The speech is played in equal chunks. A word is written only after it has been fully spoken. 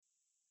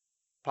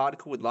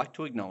Particle would like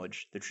to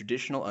acknowledge the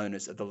traditional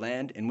owners of the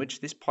land in which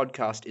this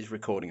podcast is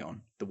recording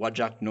on, the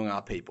Whadjuk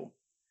Noongar people.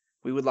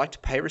 We would like to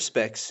pay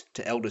respects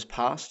to elders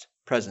past,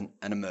 present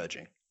and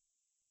emerging.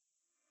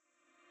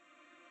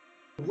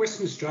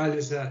 Western Australia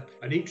is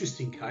an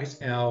interesting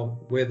case. Our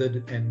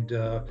weathered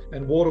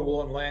and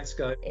water-worn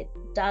landscape. It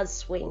does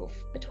swing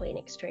between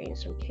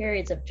extremes, from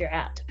periods of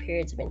drought to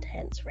periods of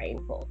intense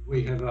rainfall.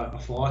 We have a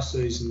fire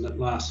season that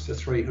lasts for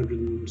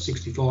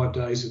 365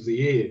 days of the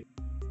year.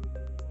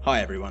 Hi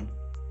everyone,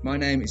 my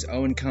name is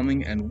Owen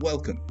Cumming and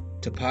welcome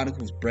to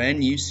Particle's brand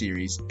new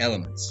series,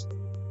 Elements.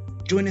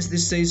 Join us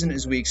this season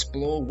as we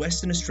explore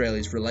Western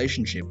Australia's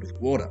relationship with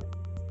water.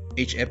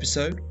 Each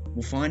episode,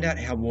 we'll find out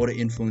how water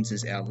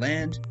influences our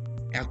land,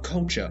 our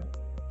culture,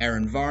 our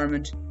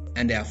environment,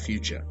 and our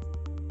future.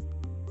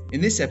 In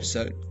this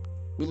episode,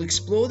 we'll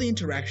explore the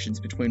interactions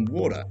between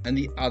water and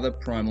the other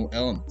primal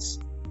elements,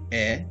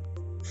 air,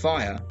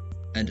 fire,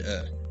 and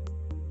earth.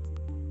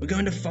 We're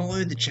going to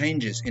follow the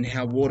changes in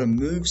how water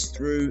moves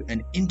through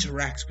and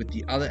interacts with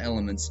the other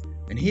elements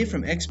and hear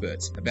from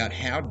experts about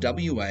how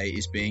WA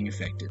is being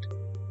affected.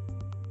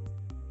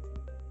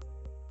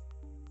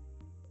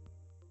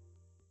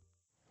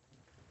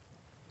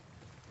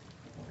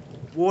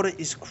 Water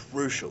is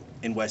crucial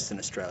in Western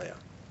Australia.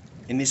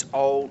 In this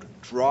old,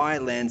 dry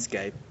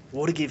landscape,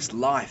 water gives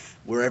life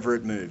wherever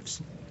it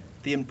moves.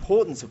 The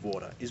importance of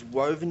water is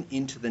woven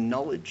into the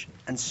knowledge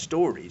and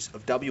stories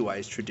of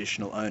WA's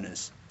traditional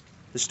owners.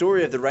 The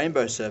story of the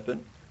rainbow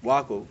serpent,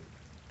 Waggle,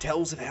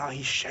 tells of how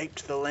he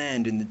shaped the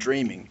land in the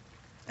dreaming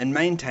and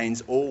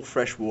maintains all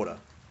fresh water.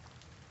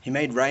 He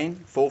made rain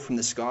fall from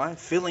the sky,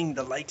 filling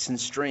the lakes and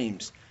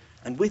streams,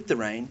 and with the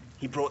rain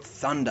he brought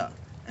thunder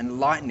and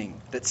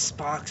lightning that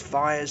sparks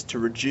fires to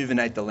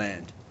rejuvenate the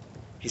land.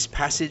 His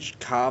passage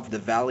carved the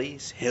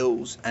valleys,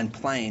 hills and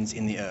plains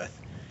in the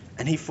earth,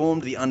 and he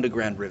formed the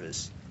underground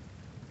rivers.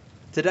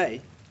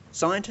 Today,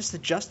 scientists are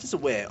just as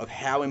aware of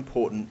how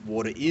important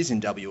water is in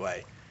WA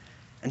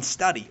and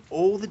study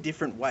all the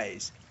different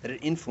ways that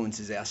it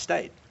influences our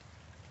state.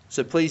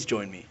 So please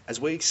join me as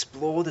we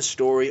explore the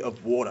story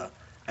of water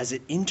as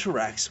it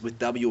interacts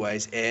with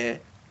WA's air,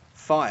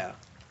 fire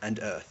and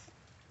earth.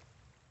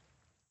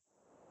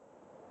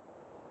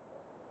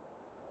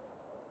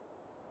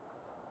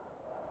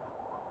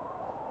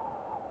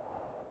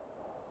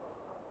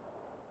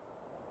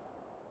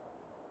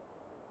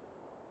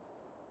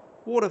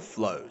 Water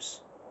flows.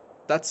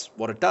 That's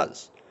what it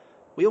does.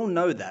 We all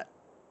know that.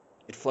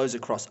 It flows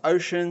across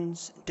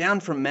oceans,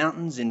 down from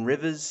mountains in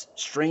rivers,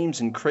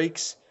 streams and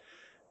creeks.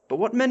 But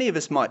what many of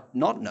us might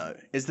not know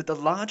is that the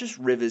largest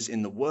rivers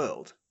in the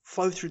world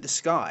flow through the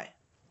sky.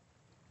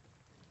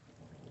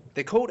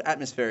 They're called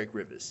atmospheric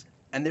rivers,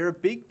 and they're a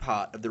big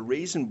part of the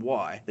reason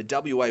why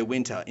the WA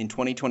winter in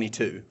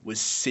 2022 was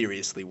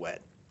seriously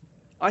wet.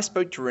 I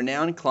spoke to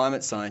renowned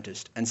climate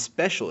scientist and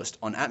specialist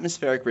on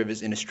atmospheric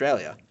rivers in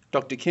Australia,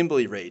 Dr.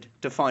 Kimberly Reid,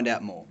 to find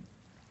out more.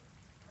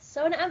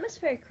 So an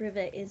atmospheric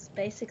river is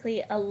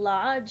basically a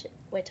large,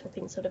 we're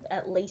talking sort of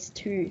at least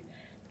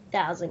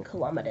 2,000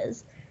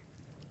 kilometres,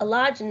 a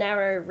large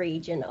narrow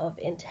region of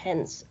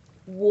intense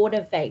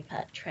water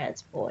vapour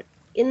transport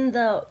in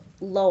the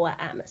lower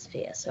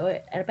atmosphere, so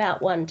at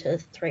about 1 to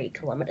 3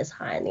 kilometres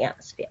high in the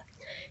atmosphere.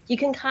 You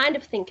can kind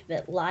of think of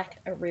it like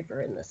a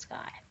river in the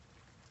sky.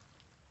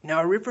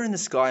 Now, a river in the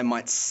sky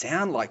might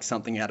sound like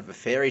something out of a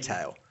fairy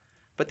tale,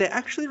 but they're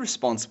actually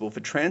responsible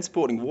for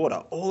transporting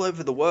water all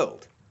over the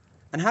world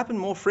and happen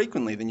more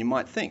frequently than you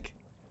might think.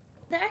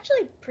 They're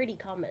actually pretty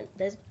common.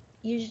 There's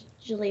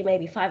usually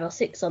maybe 5 or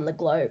 6 on the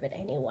globe at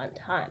any one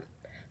time,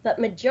 but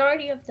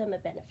majority of them are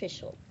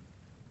beneficial.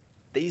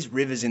 These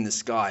rivers in the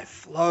sky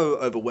flow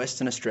over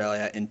Western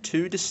Australia in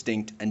 2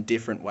 distinct and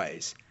different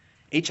ways,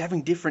 each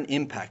having different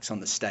impacts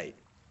on the state.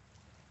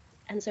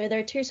 And so there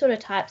are 2 sort of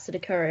types that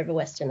occur over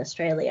Western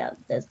Australia.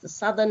 There's the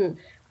southern,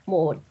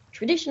 more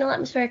traditional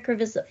atmospheric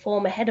rivers that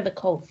form ahead of a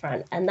cold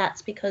front, and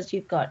that's because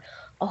you've got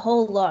a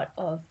whole lot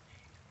of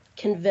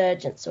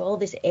convergence, so all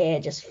this air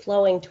just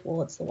flowing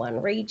towards the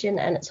one region,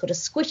 and it sort of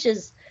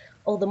squishes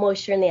all the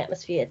moisture in the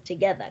atmosphere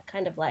together,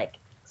 kind of like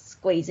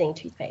squeezing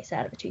toothpaste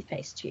out of a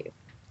toothpaste tube.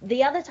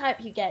 The other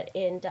type you get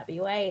in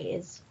WA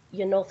is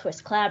your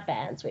northwest cloud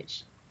bands,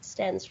 which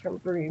extends from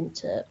Broome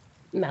to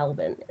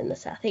Melbourne in the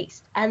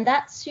southeast. And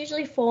that's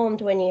usually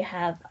formed when you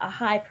have a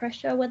high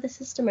pressure weather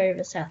system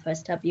over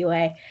southwest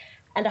WA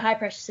and a high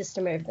pressure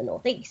system over the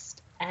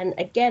northeast. And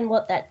again,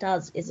 what that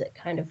does is it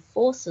kind of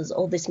forces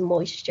all this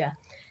moisture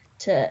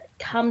to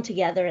come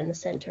together in the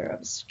centre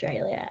of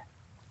Australia.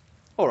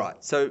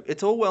 Alright, so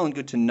it's all well and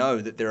good to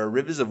know that there are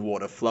rivers of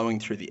water flowing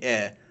through the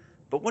air,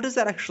 but what does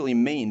that actually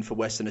mean for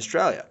Western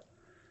Australia?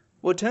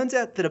 Well, it turns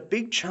out that a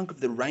big chunk of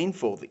the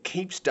rainfall that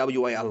keeps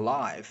WA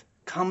alive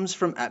comes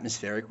from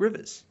atmospheric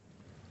rivers.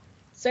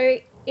 So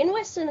in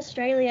Western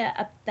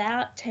Australia,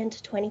 about 10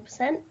 to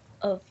 20%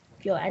 of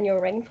your annual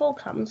rainfall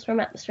comes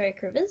from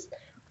atmospheric rivers,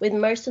 with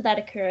most of that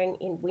occurring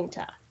in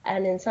winter.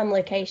 And in some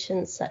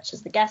locations, such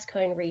as the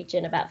Gascoyne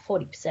region, about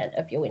 40%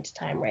 of your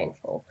wintertime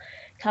rainfall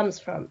comes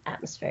from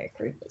atmospheric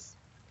rivers.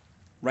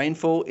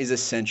 Rainfall is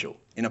essential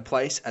in a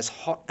place as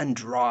hot and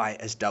dry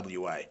as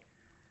WA.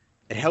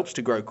 It helps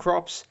to grow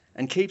crops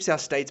and keeps our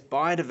state's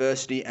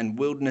biodiversity and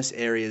wilderness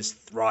areas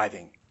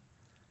thriving.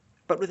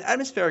 But with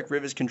atmospheric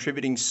rivers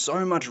contributing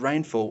so much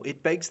rainfall,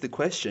 it begs the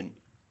question,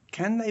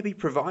 can they be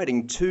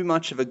providing too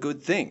much of a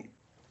good thing?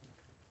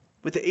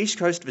 With the east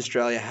coast of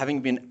Australia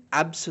having been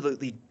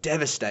absolutely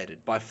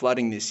devastated by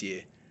flooding this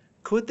year,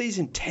 could these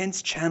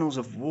intense channels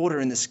of water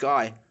in the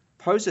sky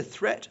pose a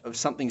threat of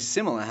something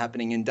similar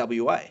happening in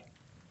WA?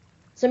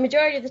 So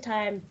majority of the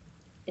time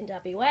in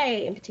WA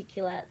in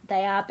particular,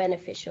 they are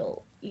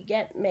beneficial. You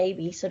get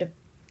maybe sort of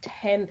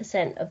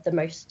 10% of the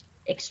most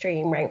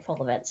extreme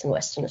rainfall events in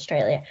Western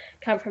Australia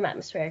come from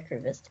atmospheric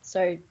rivers.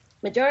 So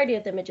majority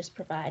of them are just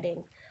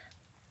providing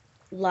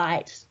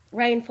light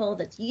rainfall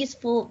that's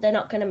useful. They're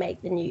not going to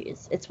make the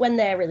news. It's when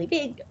they're really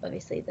big,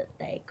 obviously, that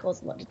they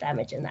cause a lot of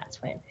damage, and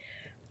that's when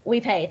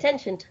we pay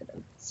attention to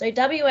them. So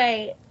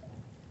WA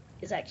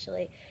is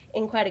actually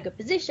in quite a good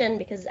position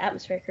because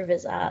atmospheric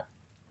rivers are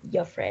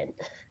your friend.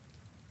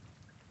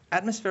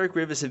 Atmospheric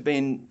rivers have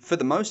been, for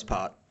the most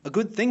part, a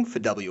good thing for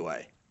WA.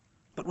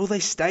 But will they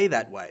stay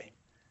that way?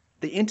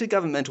 The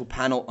Intergovernmental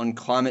Panel on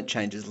Climate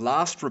Change's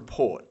last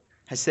report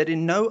has said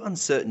in no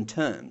uncertain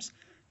terms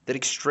that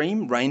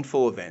extreme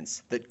rainfall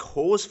events that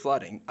cause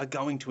flooding are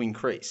going to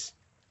increase.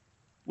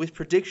 With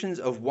predictions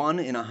of 1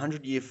 in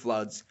 100-year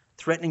floods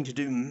threatening to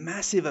do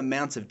massive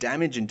amounts of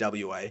damage in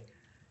WA,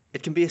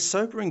 it can be a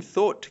sobering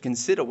thought to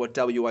consider what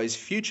WA's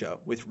future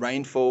with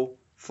rainfall,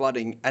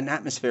 flooding and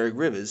atmospheric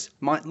rivers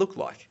might look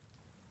like.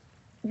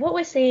 What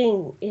we're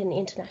seeing in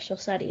international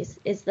studies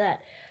is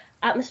that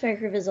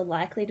atmospheric rivers are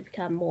likely to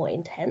become more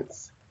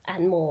intense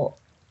and more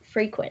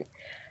frequent.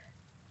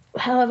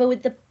 However,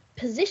 with the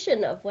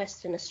position of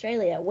Western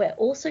Australia, we're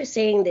also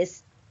seeing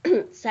this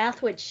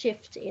southward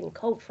shift in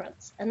cold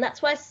fronts, and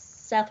that's why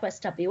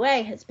southwest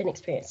WA has been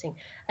experiencing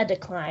a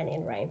decline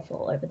in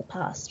rainfall over the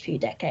past few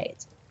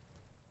decades.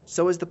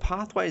 So as the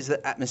pathways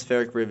that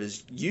atmospheric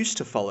rivers used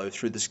to follow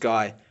through the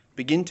sky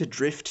begin to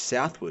drift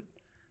southward,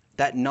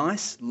 that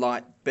nice,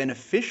 light,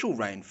 beneficial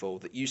rainfall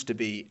that used to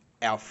be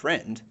our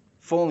friend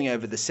falling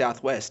over the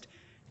southwest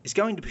is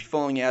going to be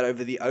falling out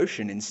over the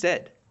ocean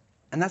instead.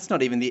 And that's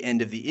not even the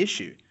end of the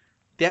issue.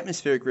 The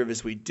atmospheric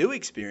rivers we do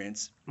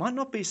experience might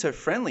not be so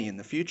friendly in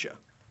the future.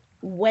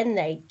 When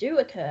they do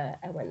occur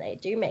and when they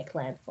do make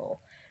landfall,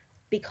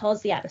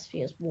 because the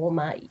atmosphere is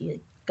warmer,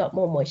 you've got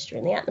more moisture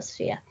in the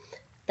atmosphere,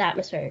 the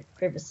atmospheric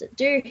rivers that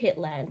do hit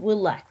land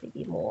will likely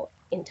be more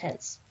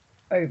intense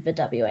over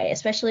WA,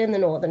 especially in the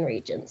northern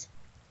regions.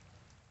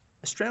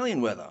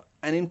 Australian weather,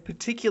 and in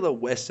particular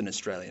Western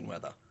Australian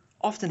weather,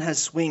 often has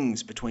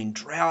swings between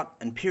drought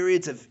and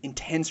periods of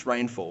intense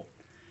rainfall.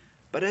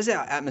 But as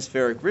our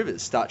atmospheric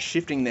rivers start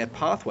shifting their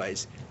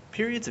pathways,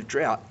 periods of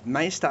drought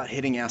may start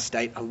hitting our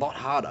state a lot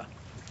harder.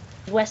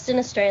 Western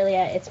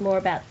Australia, it's more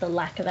about the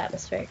lack of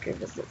atmospheric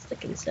rivers that's the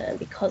concern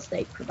because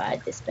they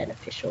provide this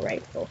beneficial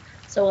rainfall.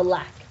 So a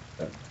lack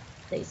of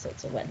these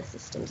sorts of weather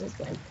systems is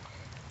when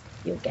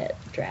you'll get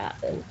drought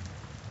and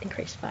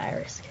increased fire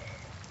risk.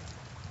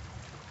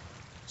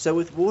 So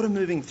with water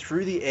moving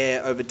through the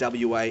air over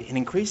WA in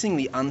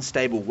increasingly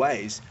unstable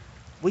ways,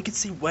 we could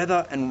see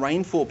weather and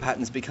rainfall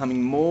patterns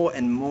becoming more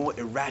and more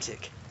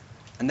erratic.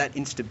 And that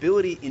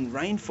instability in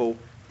rainfall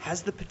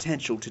has the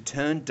potential to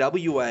turn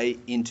WA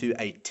into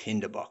a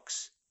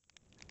tinderbox.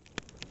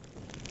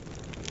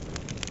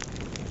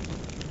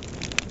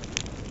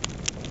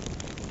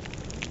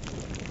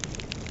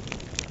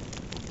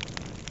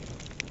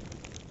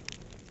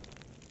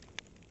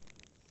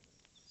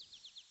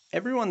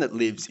 Everyone that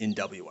lives in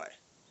WA,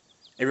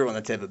 everyone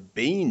that's ever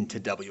been to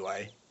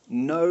WA,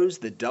 knows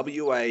that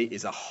WA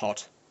is a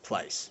hot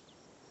place.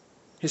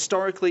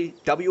 Historically,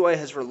 WA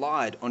has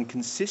relied on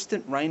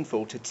consistent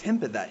rainfall to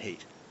temper that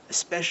heat,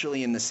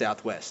 especially in the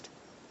southwest.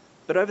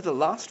 But over the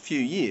last few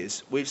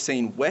years, we've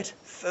seen wet,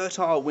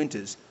 fertile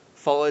winters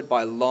followed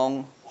by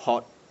long,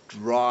 hot,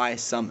 dry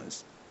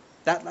summers.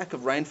 That lack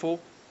of rainfall,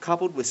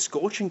 coupled with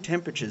scorching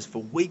temperatures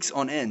for weeks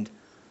on end,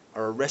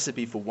 are a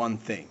recipe for one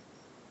thing: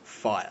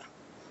 fire.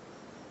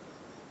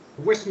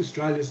 Western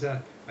Australia's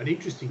an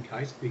interesting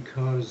case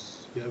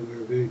because we're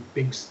a very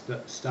big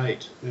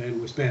state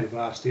and we span a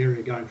vast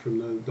area going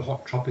from the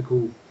hot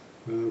tropical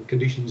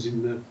conditions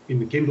in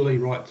the Kimberley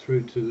right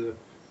through to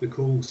the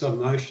cool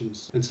southern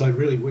oceans. And so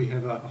really we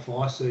have a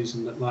fire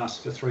season that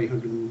lasts for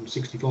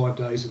 365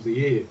 days of the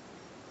year.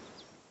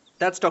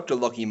 That's Dr.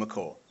 Lockie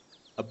McCaw,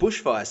 a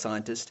bushfire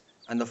scientist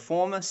and the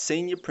former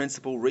Senior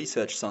Principal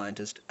Research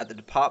Scientist at the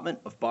Department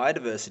of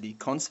Biodiversity,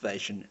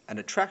 Conservation and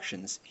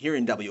Attractions here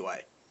in WA.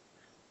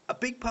 A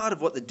big part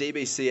of what the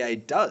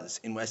DBCA does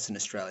in Western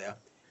Australia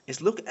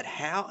is look at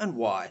how and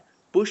why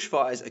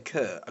bushfires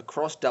occur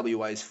across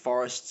WA's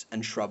forests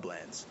and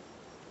shrublands.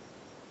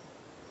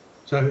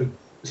 So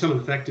some of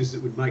the factors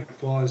that would make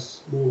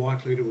fires more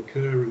likely to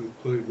occur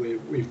include where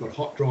we've got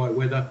hot, dry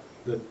weather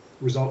that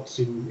results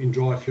in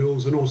dry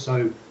fuels, and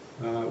also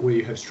where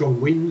you have strong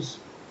winds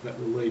that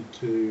will lead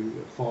to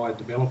fire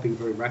developing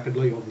very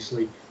rapidly.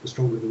 Obviously, the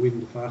stronger the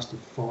wind, the faster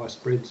fire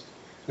spreads.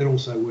 and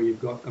also where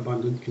you've got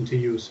abundant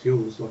continuous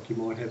fuels like you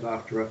might have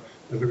after a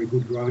very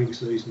good growing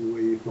season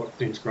where you've got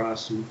dense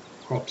grass and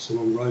crops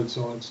along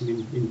roadsides and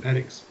in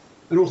paddocks.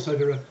 And also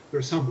there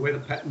are some weather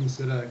patterns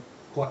that are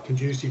quite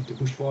conducive to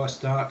bushfire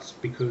starts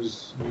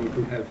because you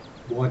could have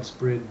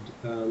widespread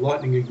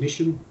lightning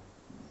ignition.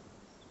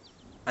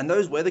 And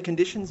those weather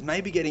conditions may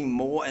be getting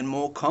more and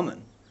more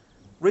common.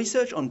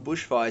 Research on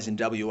bushfires in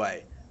WA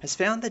has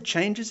found that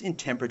changes in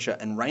temperature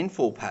and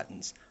rainfall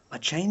patterns are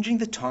changing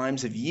the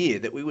times of year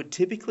that we would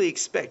typically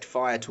expect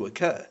fire to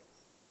occur.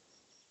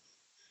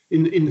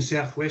 In the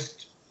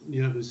southwest,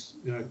 there's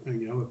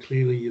a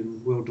clearly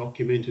and well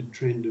documented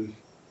trend of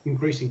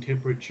increasing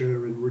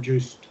temperature and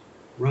reduced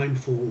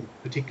rainfall,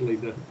 particularly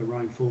the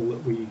rainfall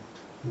that we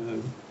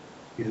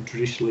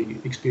traditionally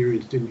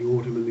experienced in the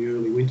autumn and the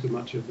early winter.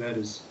 Much of that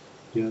has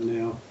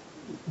now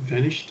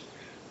vanished.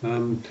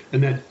 And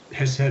that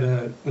has had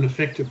an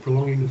effect of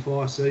prolonging the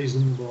fire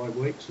season by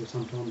weeks or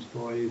sometimes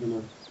by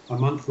even a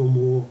month or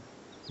more,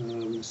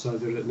 so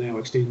that it now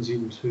extends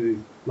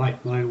into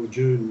late May or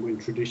June when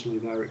traditionally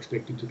they were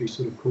expected to be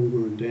sort of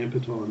cooler and damper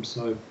times.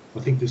 So I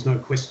think there's no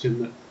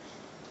question that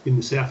in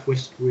the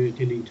southwest we're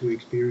tending to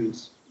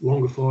experience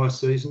longer fire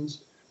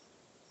seasons.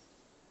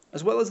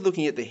 As well as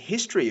looking at the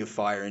history of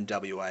fire in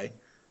WA,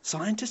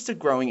 scientists are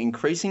growing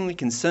increasingly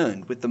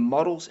concerned with the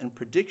models and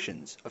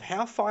predictions of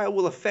how fire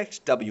will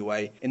affect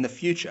WA in the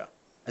future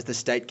as the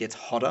state gets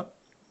hotter,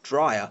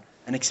 drier,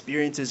 and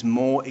experiences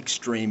more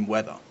extreme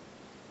weather.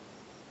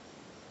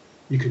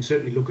 You can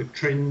certainly look at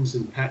trends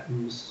and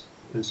patterns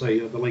and say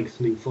the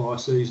lengthening fire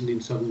season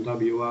in southern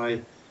WA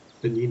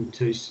and the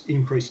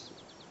increased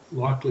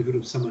likelihood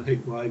of summer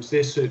heat waves.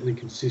 They're certainly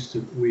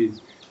consistent with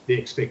the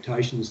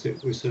expectations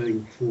that we're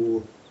seeing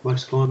for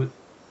most climate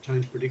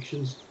change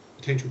predictions.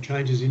 Potential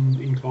changes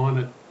in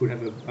climate could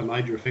have a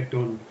major effect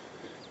on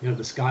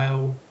the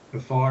scale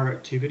of fire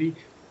activity.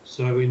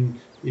 So in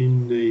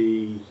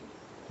the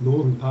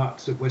northern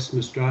parts of Western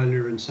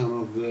Australia and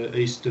some of the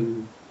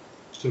eastern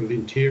sort of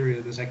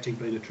interior, there's actually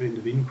been a trend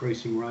of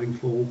increasing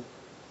rainfall,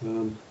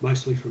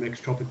 mostly from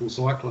ex-tropical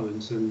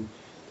cyclones, and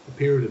a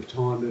period of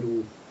time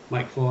that'll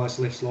make fires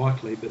less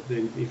likely. But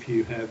then if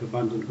you have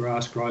abundant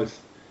grass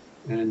growth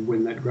and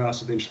when that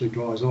grass eventually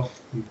dries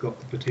off, you've got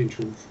the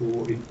potential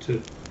for it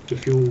to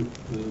fuel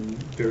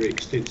very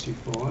extensive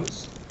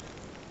fires.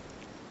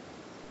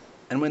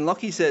 And when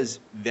Lockie says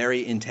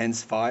very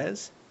intense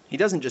fires, he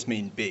doesn't just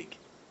mean big.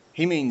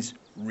 He means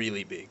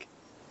really big.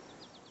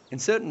 In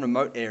certain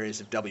remote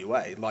areas of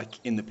WA, like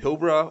in the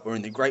Pilbara or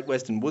in the Great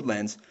Western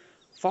Woodlands,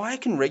 fire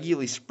can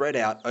regularly spread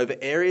out over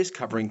areas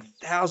covering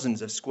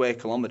thousands of square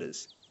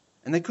kilometres.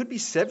 And there could be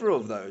several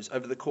of those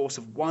over the course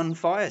of one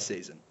fire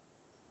season.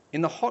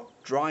 In the hot,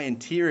 dry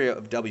interior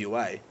of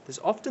WA, there's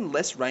often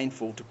less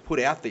rainfall to put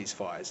out these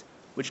fires,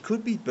 which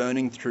could be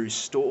burning through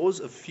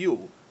stores of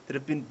fuel that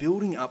have been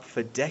building up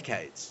for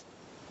decades.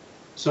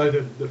 So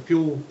the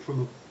fuel for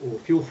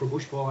a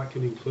bushfire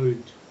can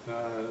include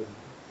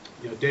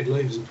dead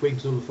leaves and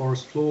twigs on the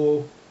forest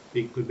floor.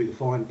 It could be the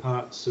fine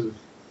parts of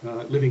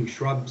living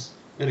shrubs,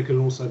 and it can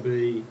also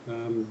be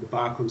the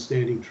bark on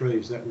standing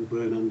trees that will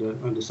burn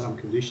under some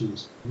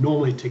conditions.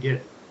 Normally, to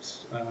get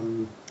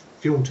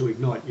fuel to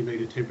ignite, you need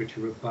a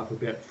temperature of above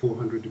about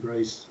 400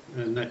 degrees,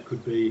 and that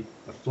could be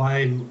a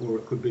flame, or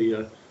it could be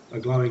a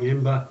glowing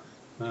ember,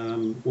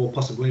 or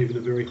possibly even a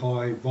very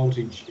high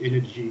voltage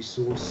energy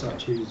source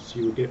such as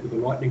you would get with a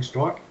lightning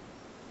strike.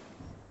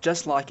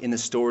 Just like in the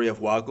story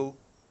of Waggle,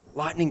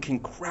 lightning can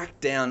crack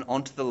down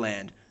onto the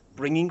land,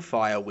 bringing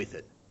fire with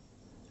it.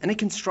 And it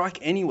can strike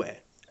anywhere.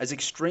 As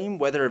extreme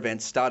weather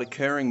events start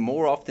occurring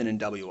more often in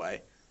WA,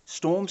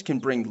 storms can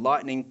bring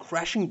lightning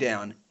crashing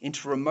down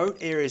into remote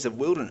areas of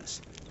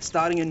wilderness,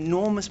 starting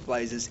enormous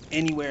blazes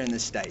anywhere in the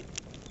state.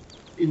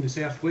 In the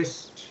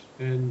southwest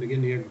and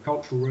again the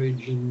agricultural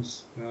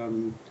regions,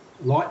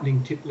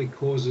 lightning typically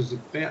causes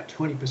about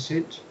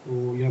 20%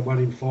 or 1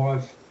 in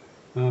 5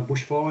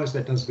 bushfires.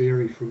 That does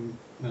vary from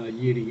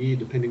year to year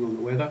depending on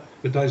the weather,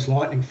 but those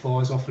lightning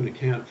fires often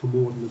account for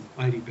more than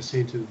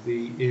 80% of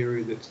the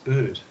area that's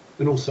burnt.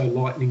 And also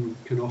lightning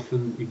can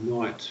often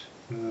ignite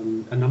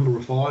a number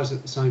of fires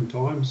at the same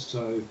time,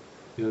 so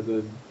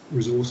the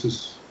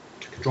resources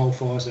to control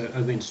fires are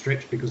then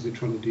stretched because they're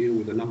trying to deal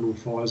with a number of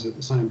fires at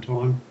the same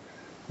time.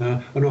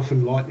 And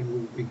often lightning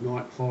will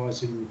ignite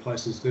fires in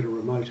places that are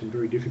remote and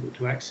very difficult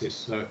to access,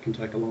 so it can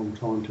take a long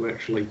time to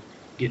actually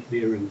get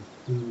there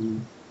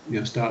and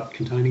start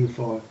containing the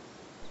fire.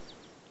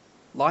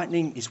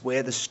 Lightning is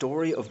where the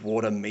story of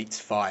water meets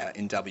fire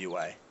in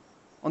WA.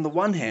 On the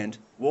one hand,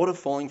 water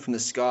falling from the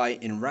sky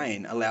in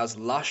rain allows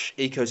lush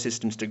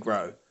ecosystems to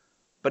grow.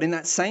 But in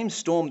that same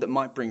storm that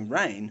might bring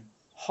rain,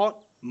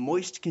 hot,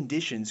 moist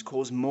conditions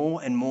cause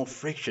more and more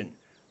friction,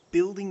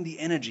 building the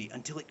energy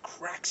until it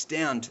cracks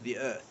down to the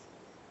earth.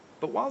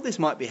 But while this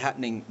might be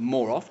happening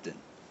more often,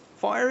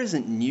 fire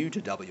isn't new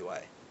to WA.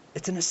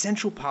 It's an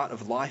essential part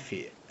of life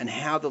here and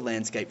how the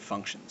landscape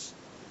functions.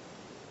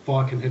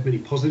 Fire can have many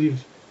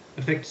positive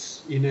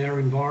effects in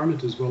our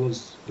environment as well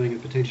as being a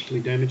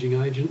potentially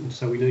damaging agent, and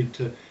so we need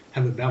to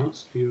have a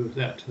balanced view of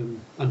that and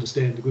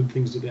understand the good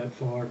things about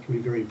fire. It can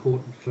be very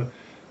important for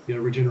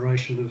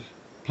regeneration of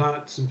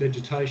plants and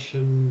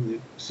vegetation,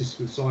 it assists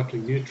with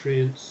cycling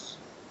nutrients,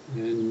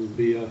 and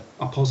be a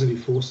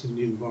positive force in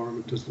the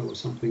environment as well as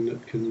something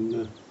that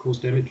can cause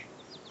damage.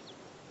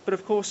 But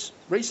of course,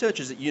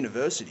 researchers at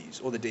universities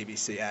or the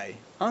DBCA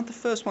aren't the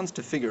first ones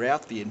to figure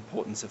out the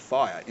importance of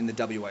fire in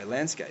the WA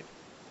landscape,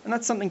 and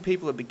that's something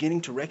people are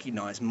beginning to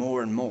recognise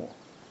more and more.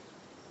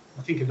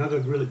 I think another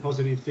really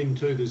positive thing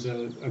too, there's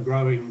a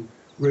growing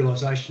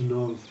realisation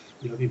of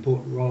the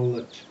important role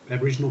that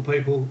Aboriginal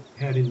people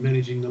had in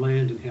managing the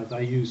land and how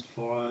they used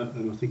fire,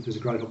 and I think there's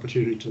a great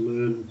opportunity to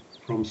learn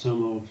from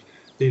some of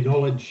their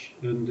knowledge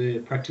and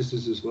their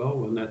practices as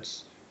well, and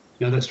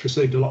that's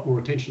received a lot more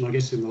attention, I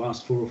guess, in the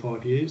last 4 or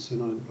 5 years,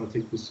 and I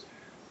think there's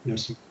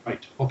some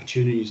great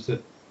opportunities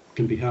that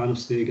can be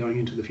harnessed there going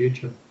into the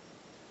future.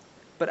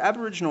 But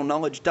Aboriginal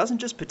knowledge doesn't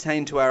just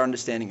pertain to our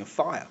understanding of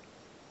fire.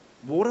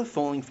 Water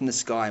falling from the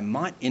sky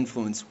might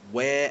influence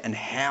where and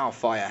how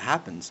fire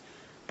happens,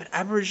 but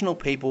Aboriginal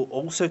people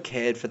also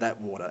cared for that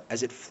water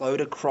as it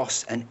flowed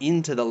across and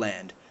into the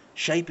land,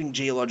 shaping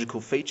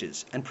geological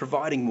features and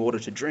providing water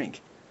to drink.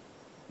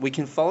 We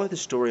can follow the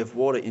story of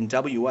water in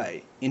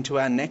WA into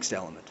our next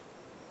element.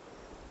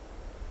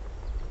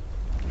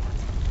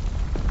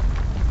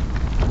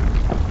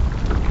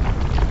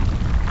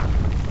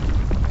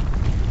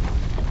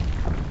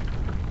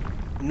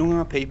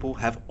 Noongar people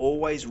have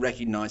always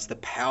recognised the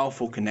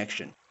powerful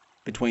connection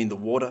between the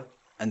water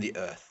and the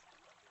earth.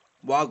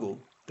 Waggle,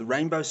 the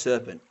rainbow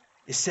serpent,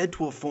 is said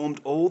to have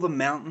formed all the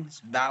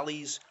mountains,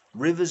 valleys,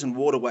 rivers and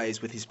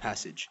waterways with his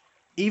passage,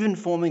 even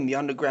forming the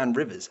underground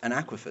rivers and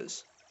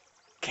aquifers.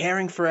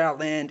 Caring for our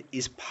land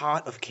is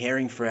part of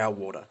caring for our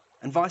water,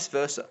 and vice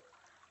versa.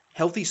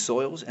 Healthy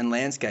soils and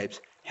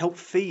landscapes help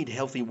feed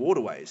healthy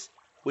waterways,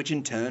 which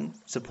in turn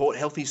support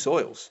healthy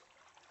soils.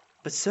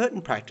 But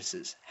certain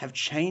practices have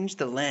changed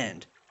the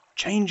land,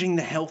 changing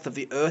the health of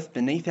the earth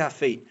beneath our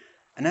feet,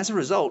 and as a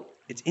result,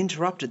 it's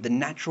interrupted the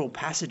natural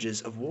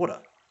passages of water.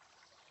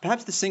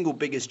 Perhaps the single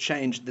biggest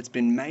change that's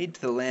been made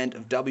to the land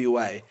of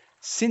WA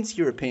since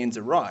Europeans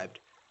arrived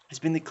has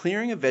been the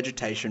clearing of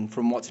vegetation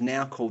from what's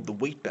now called the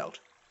wheat belt,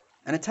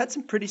 and it's had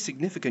some pretty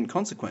significant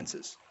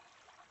consequences.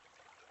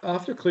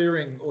 After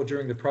clearing, or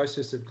during the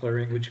process of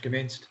clearing, which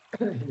commenced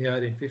in the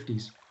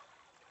 1850s,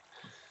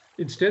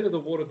 instead of the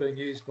water being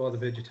used by the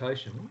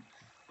vegetation,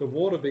 the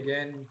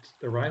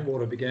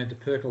rainwater began to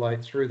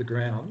percolate through the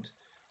ground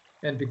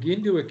and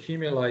begin to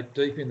accumulate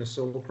deep in the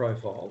soil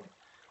profile.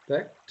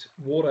 That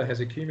water has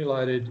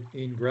accumulated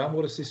in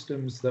groundwater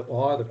systems that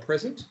were either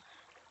present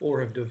or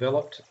have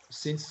developed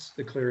since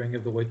the clearing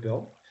of the wheat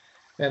belt,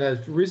 and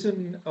have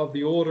risen of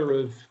the order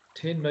of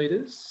 10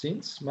 metres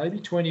since, maybe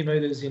 20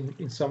 metres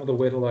in some of the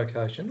wetter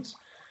locations,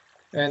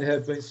 and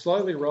have been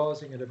slowly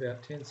rising at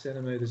about 10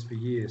 centimetres per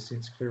year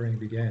since clearing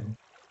began.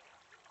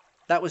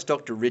 That was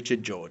Dr.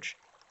 Richard George,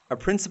 a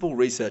principal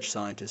research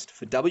scientist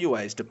for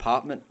WA's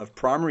Department of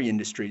Primary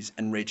Industries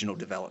and Regional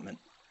Development,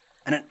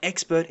 and an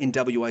expert in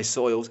WA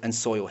soils and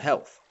soil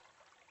health.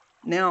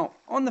 Now,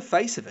 on the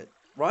face of it,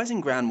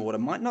 rising groundwater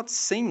might not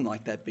seem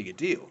like that big a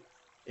deal.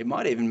 It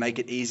might even make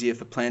it easier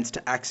for plants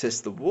to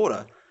access the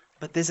water,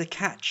 but there's a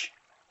catch,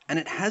 and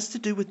it has to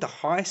do with the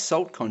high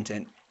salt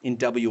content in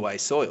WA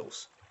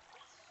soils.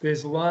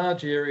 There's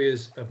large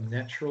areas of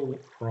natural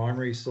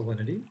primary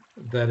salinity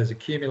that has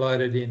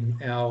accumulated in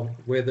our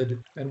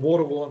weathered and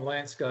water-worn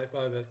landscape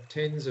over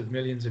tens of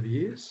millions of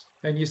years.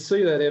 And you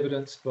see that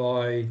evidenced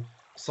by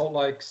salt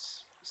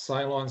lakes,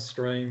 saline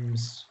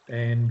streams,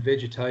 and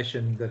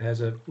vegetation that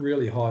has a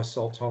really high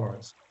salt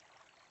tolerance.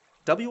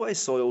 WA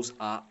soils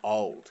are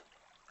old,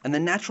 and the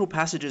natural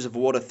passages of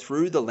water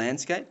through the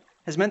landscape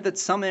has meant that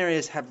some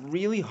areas have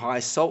really high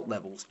salt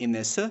levels in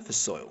their surface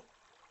soil.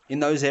 In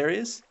those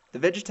areas, the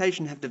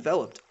vegetation have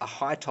developed a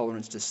high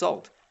tolerance to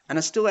salt and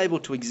are still able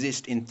to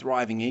exist in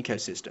thriving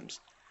ecosystems.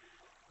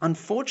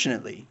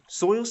 Unfortunately,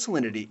 soil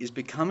salinity is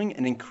becoming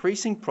an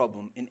increasing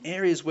problem in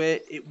areas where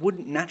it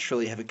wouldn't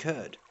naturally have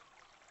occurred.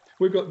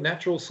 We've got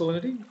natural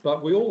salinity,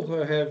 but we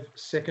also have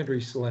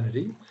secondary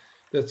salinity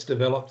that's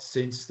developed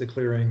since the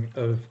clearing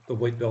of the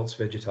wheat belt's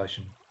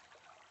vegetation.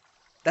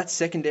 That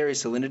secondary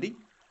salinity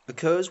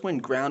occurs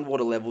when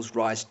groundwater levels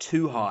rise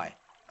too high,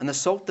 and the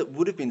salt that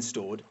would have been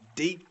stored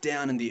deep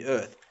down in the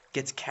earth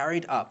gets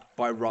carried up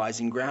by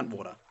rising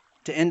groundwater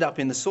to end up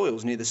in the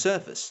soils near the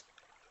surface.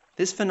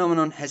 This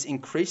phenomenon has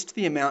increased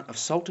the amount of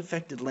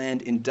salt-affected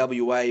land in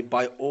WA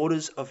by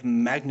orders of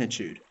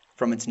magnitude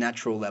from its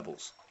natural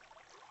levels.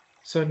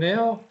 So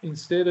now,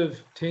 instead of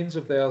tens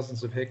of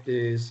thousands of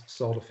hectares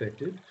salt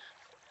affected,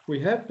 we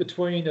have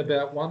between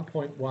about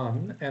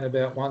 1.1 and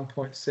about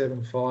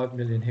 1.75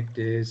 million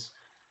hectares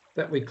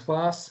that we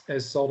class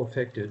as salt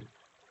affected.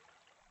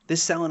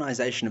 This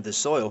salinisation of the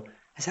soil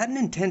has had an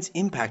intense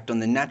impact on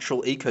the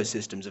natural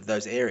ecosystems of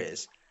those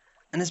areas,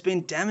 and has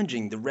been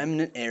damaging the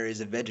remnant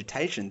areas of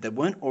vegetation that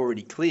weren't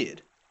already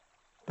cleared.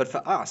 But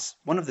for us,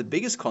 one of the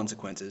biggest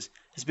consequences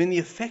has been the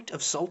effect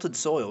of salted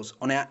soils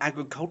on our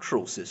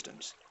agricultural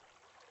systems.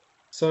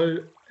 So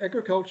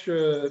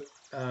agriculture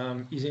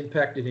is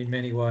impacted in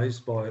many ways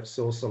by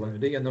soil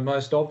salinity, and the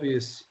most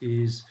obvious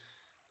is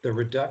the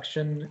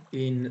reduction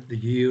in the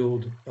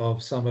yield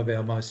of some of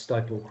our most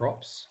staple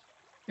crops.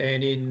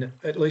 And in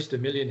at least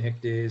 1 million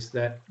hectares,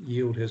 that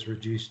yield has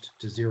reduced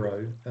to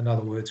zero. In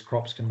other words,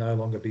 crops can no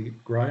longer be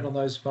grown on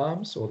those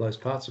farms, or those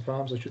parts of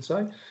farms, I should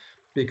say,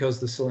 because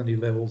the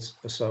salinity levels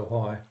are so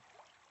high.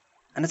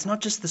 And it's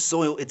not just the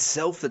soil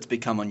itself that's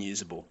become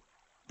unusable.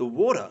 The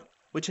water,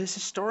 which has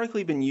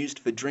historically been used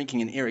for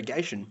drinking and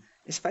irrigation,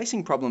 is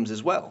facing problems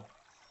as well.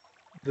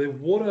 The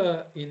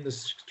water in the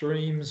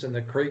streams and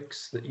the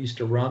creeks that used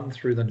to run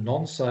through the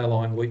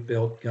non-saline wheat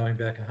belt going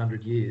back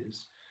 100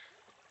 years,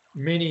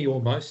 many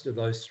or most of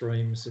those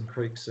streams and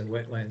creeks and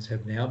wetlands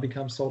have now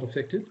become salt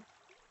affected.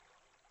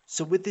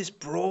 So with this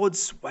broad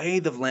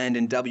swathe of land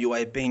in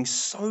WA being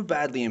so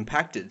badly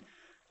impacted,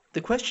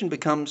 the question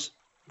becomes,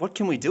 what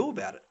can we do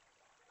about it?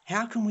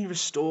 How can we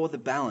restore the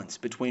balance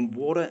between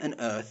water and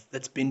earth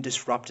that's been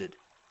disrupted?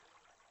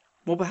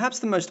 Well, perhaps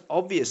the most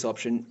obvious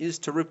option is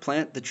to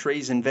replant the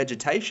trees and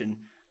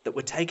vegetation that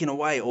were taken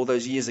away all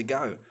those years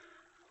ago.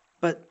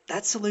 But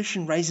that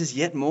solution raises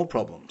yet more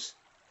problems.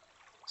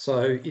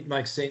 So it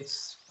makes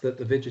sense that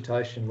the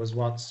vegetation was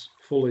once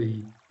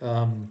fully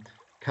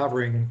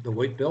covering the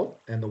wheat belt,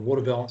 and the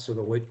water balance of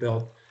the wheat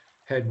belt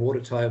had water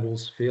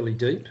tables fairly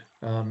deep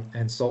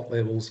and salt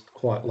levels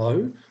quite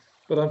low.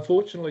 But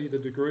unfortunately, the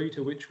degree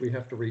to which we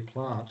have to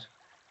replant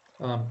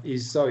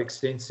is so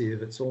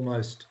extensive, it's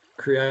almost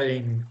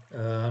creating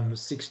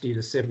 60 to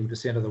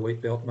 70% of the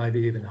wheat belt,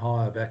 maybe even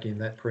higher back in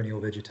that perennial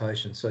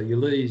vegetation. So you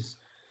lose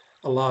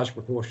a large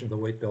proportion of the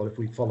wheat belt if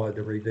we follow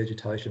the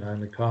revegetation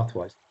only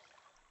pathways.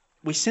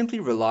 We simply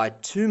rely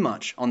too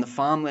much on the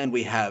farmland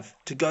we have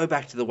to go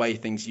back to the way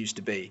things used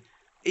to be,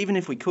 even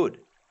if we could.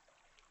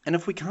 And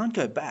if we can't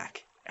go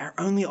back, our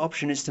only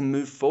option is to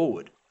move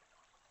forward.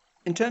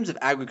 In terms of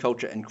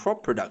agriculture and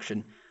crop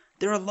production,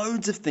 there are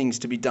loads of things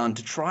to be done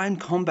to try and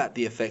combat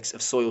the effects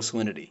of soil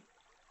salinity.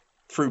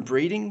 Through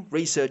breeding,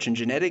 research and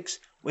genetics,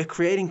 we're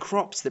creating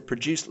crops that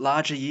produce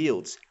larger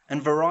yields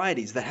and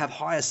varieties that have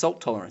higher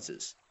salt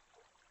tolerances.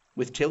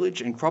 With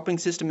tillage and cropping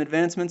system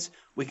advancements,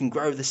 we can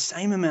grow the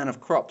same amount of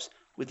crops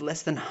with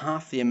less than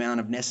half the amount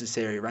of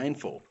necessary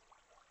rainfall.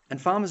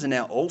 And farmers are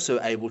now also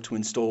able to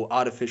install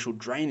artificial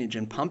drainage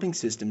and pumping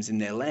systems in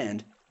their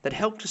land that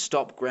help to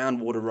stop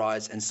groundwater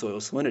rise and soil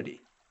salinity.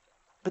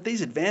 But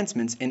these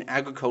advancements in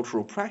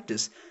agricultural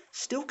practice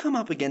still come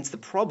up against the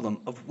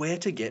problem of where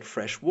to get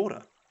fresh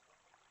water.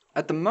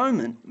 At the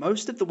moment,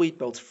 most of the wheat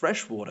belt's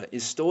fresh water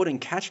is stored in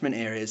catchment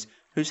areas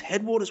whose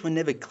headwaters were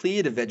never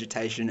cleared of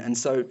vegetation and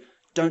so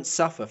don't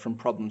suffer from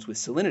problems with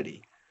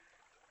salinity.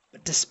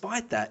 But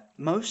despite that,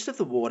 most of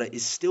the water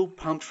is still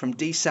pumped from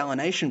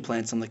desalination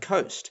plants on the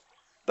coast.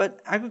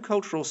 But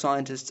agricultural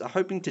scientists are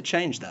hoping to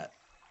change that.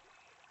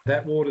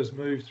 That water's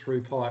moved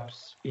through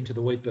pipes into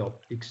the wheat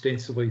belt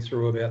extensively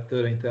through about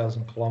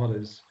 13,000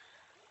 kilometres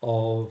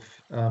of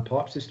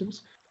pipe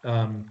systems.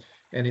 And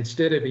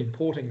instead of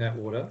importing that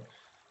water,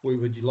 we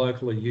would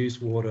locally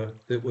use water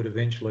that would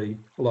eventually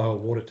lower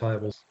water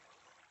tables.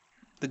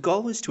 The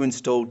goal is to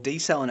install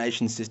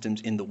desalination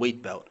systems in the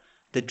wheat belt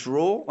that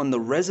draw on the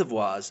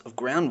reservoirs of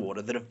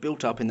groundwater that have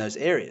built up in those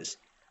areas.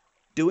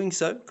 Doing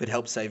so could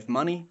help save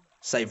money,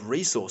 save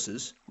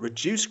resources,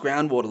 reduce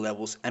groundwater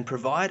levels, and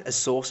provide a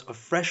source of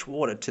fresh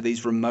water to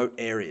these remote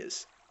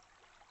areas.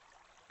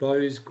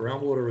 Those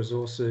groundwater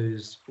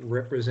resources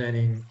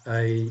representing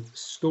a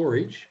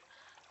storage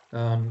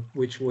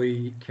which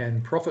we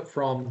can profit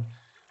from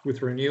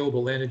with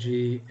renewable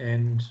energy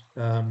and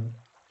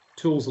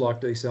tools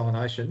like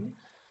desalination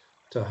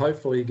to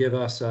hopefully give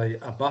us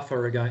a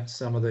buffer against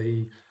some of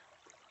the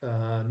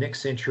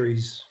next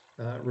century's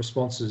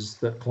responses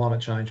that climate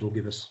change will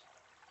give us.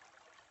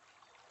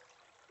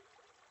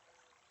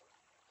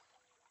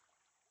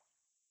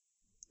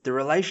 The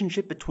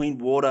relationship between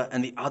water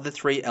and the other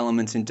three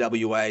elements in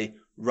WA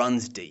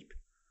runs deep.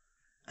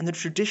 And the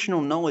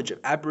traditional knowledge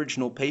of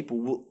Aboriginal people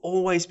will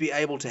always be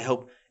able to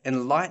help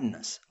enlighten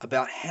us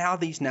about how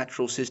these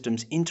natural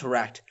systems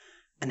interact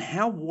and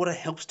how water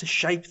helps to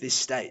shape this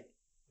state.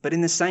 But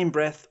in the same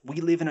breath,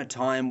 we live in a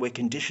time where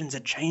conditions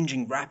are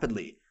changing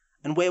rapidly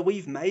and where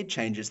we've made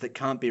changes that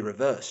can't be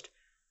reversed.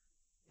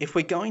 If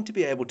we're going to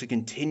be able to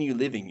continue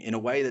living in a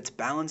way that's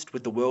balanced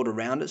with the world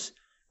around us,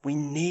 we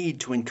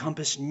need to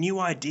encompass new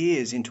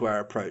ideas into our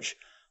approach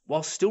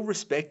while still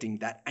respecting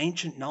that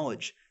ancient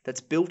knowledge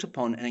that's built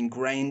upon an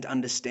ingrained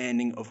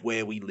understanding of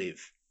where we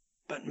live.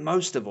 But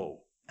most of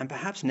all, and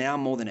perhaps now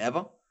more than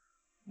ever,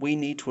 we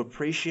need to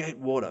appreciate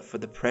water for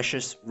the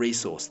precious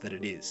resource that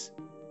it is.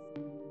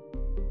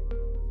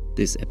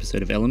 This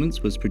episode of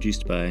Elements was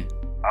produced by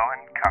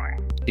Owen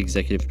Cumming.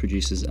 Executive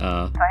producers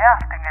are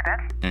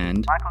Edited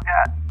and Michael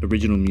Gadd.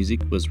 original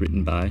music was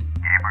written by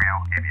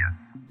Gabriel Ivias.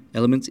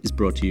 Elements is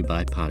brought to you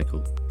by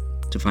Particle.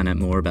 To find out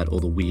more about all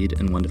the weird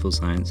and wonderful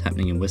science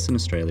happening in Western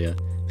Australia,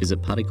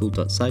 visit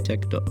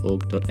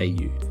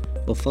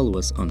particle.scitech.org.au or follow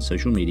us on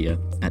social media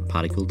at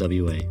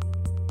ParticleWA.